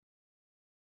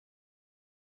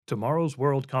Tomorrow's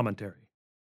World Commentary,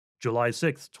 July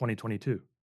 6, 2022.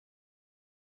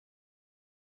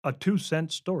 A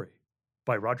 2-Cent Story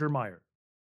by Roger Meyer.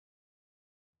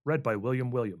 Read by William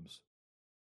Williams.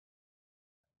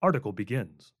 Article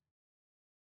begins.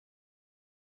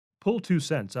 Pull 2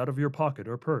 cents out of your pocket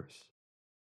or purse.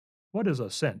 What is a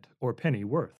cent or penny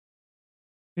worth?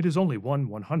 It is only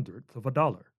 1/100th of a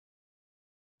dollar.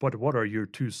 But what are your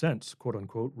 2 cents, quote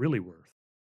unquote, really worth?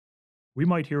 We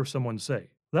might hear someone say,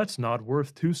 that's not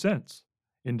worth 2 cents,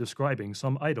 in describing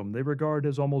some item they regard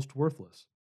as almost worthless.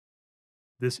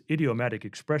 This idiomatic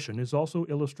expression is also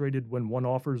illustrated when one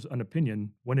offers an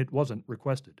opinion when it wasn't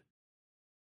requested.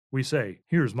 We say,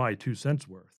 here's my 2 cents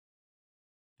worth.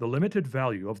 The limited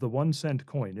value of the 1-cent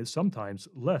coin is sometimes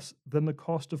less than the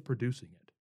cost of producing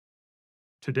it.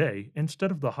 Today,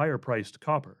 instead of the higher-priced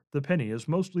copper, the penny is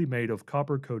mostly made of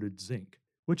copper-coated zinc,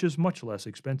 which is much less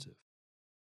expensive.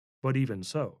 But even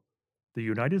so, the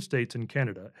United States and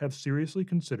Canada have seriously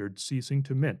considered ceasing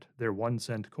to mint their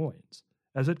 1-cent coins,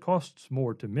 as it costs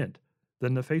more to mint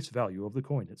than the face value of the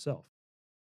coin itself.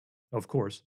 Of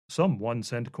course, some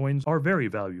 1-cent coins are very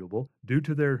valuable due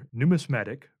to their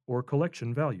numismatic or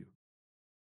collection value.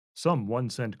 Some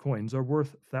 1-cent coins are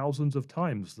worth thousands of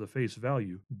times the face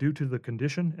value due to the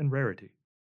condition and rarity.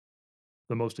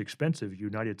 The most expensive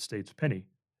United States penny,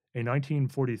 a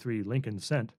 1943 Lincoln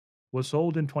cent, was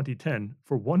sold in 2010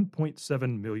 for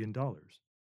 $1.7 million.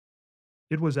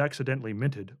 It was accidentally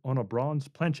minted on a bronze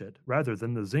planchet rather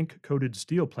than the zinc-coated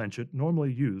steel planchet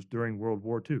normally used during World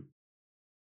War II.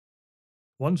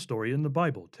 One story in the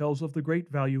Bible tells of the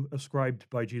great value ascribed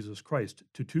by Jesus Christ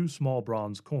to 2 small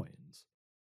bronze coins.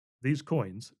 These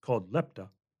coins, called lepta,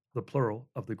 the plural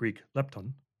of the Greek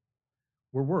lepton,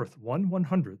 were worth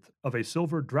 1/100th of a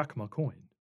silver drachma coin.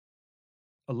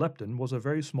 A lepton was a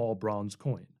very small bronze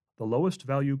coin, the lowest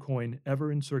value coin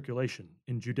ever in circulation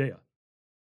in Judea.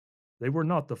 They were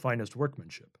not the finest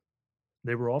workmanship.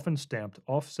 They were often stamped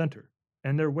off-center,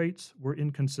 and their weights were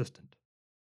inconsistent.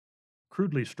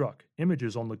 Crudely struck,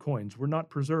 images on the coins were not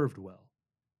preserved well.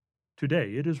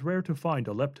 Today, it is rare to find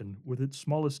a lepton with its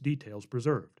smallest details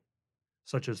preserved,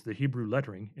 such as the Hebrew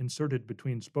lettering inserted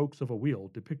between spokes of a wheel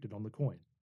depicted on the coin.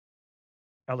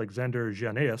 Alexander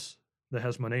Jannaeus, the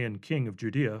Hasmonean king of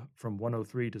Judea from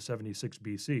 103 to 76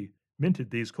 BC,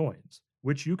 minted these coins,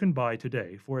 which you can buy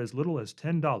today for as little as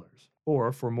 $10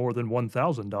 or for more than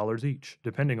 $1,000 each,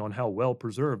 depending on how well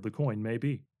preserved the coin may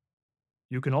be.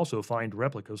 You can also find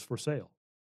replicas for sale.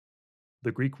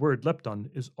 The Greek word lepton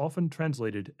is often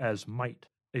translated as mite,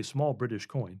 a small British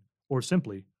coin, or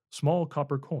simply small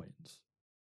copper coins.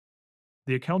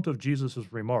 The account of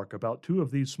Jesus' remark about 2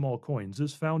 of these small coins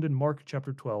is found in Mark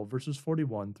chapter 12, verses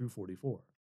 41 through 44.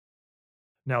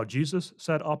 Now Jesus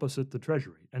sat opposite the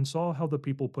treasury and saw how the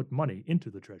people put money into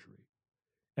the treasury,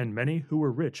 and many who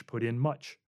were rich put in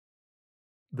much.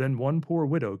 Then one poor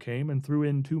widow came and threw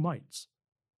in 2 mites,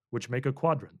 which make a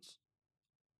quadrans,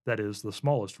 that is, the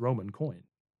smallest Roman coin.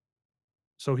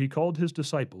 So he called his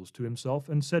disciples to himself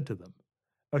and said to them,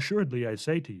 Assuredly I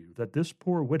say to you that this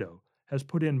poor widow has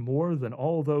put in more than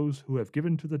all those who have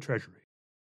given to the treasury.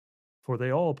 For they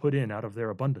all put in out of their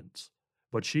abundance,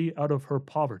 but she out of her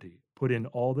poverty put in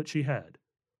all that she had,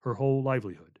 her whole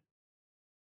livelihood.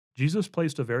 Jesus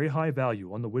placed a very high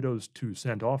value on the widow's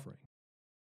 2-cent offering.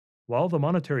 While the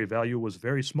monetary value was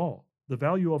very small, the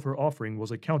value of her offering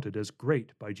was accounted as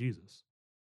great by Jesus.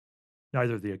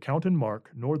 Neither the account in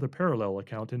Mark nor the parallel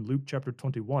account in Luke chapter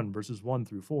 21 verses 1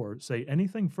 through 4 say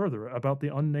anything further about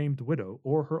the unnamed widow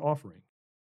or her offering.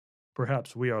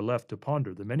 Perhaps we are left to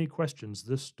ponder the many questions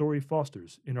this story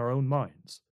fosters in our own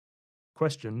minds.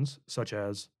 Questions such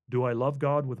as, do I love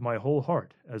God with my whole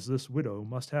heart, as this widow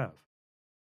must have?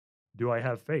 Do I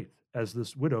have faith, as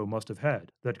this widow must have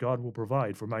had, that God will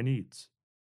provide for my needs?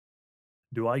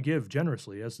 Do I give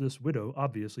generously, as this widow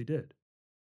obviously did?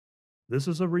 This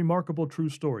is a remarkable true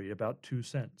story about 2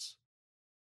 cents.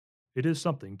 It is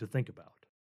something to think about.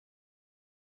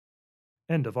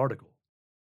 End of article.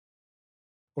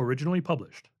 Originally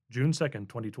published June 2nd,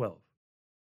 2012.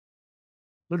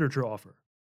 Literature offer.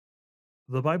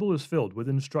 The Bible is filled with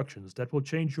instructions that will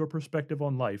change your perspective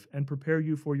on life and prepare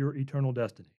you for your eternal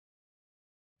destiny.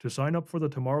 To sign up for the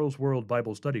Tomorrow's World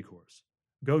Bible Study course,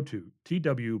 go to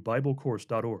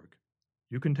twbiblecourse.org.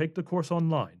 You can take the course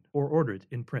online or order it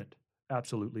in print,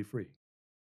 absolutely free.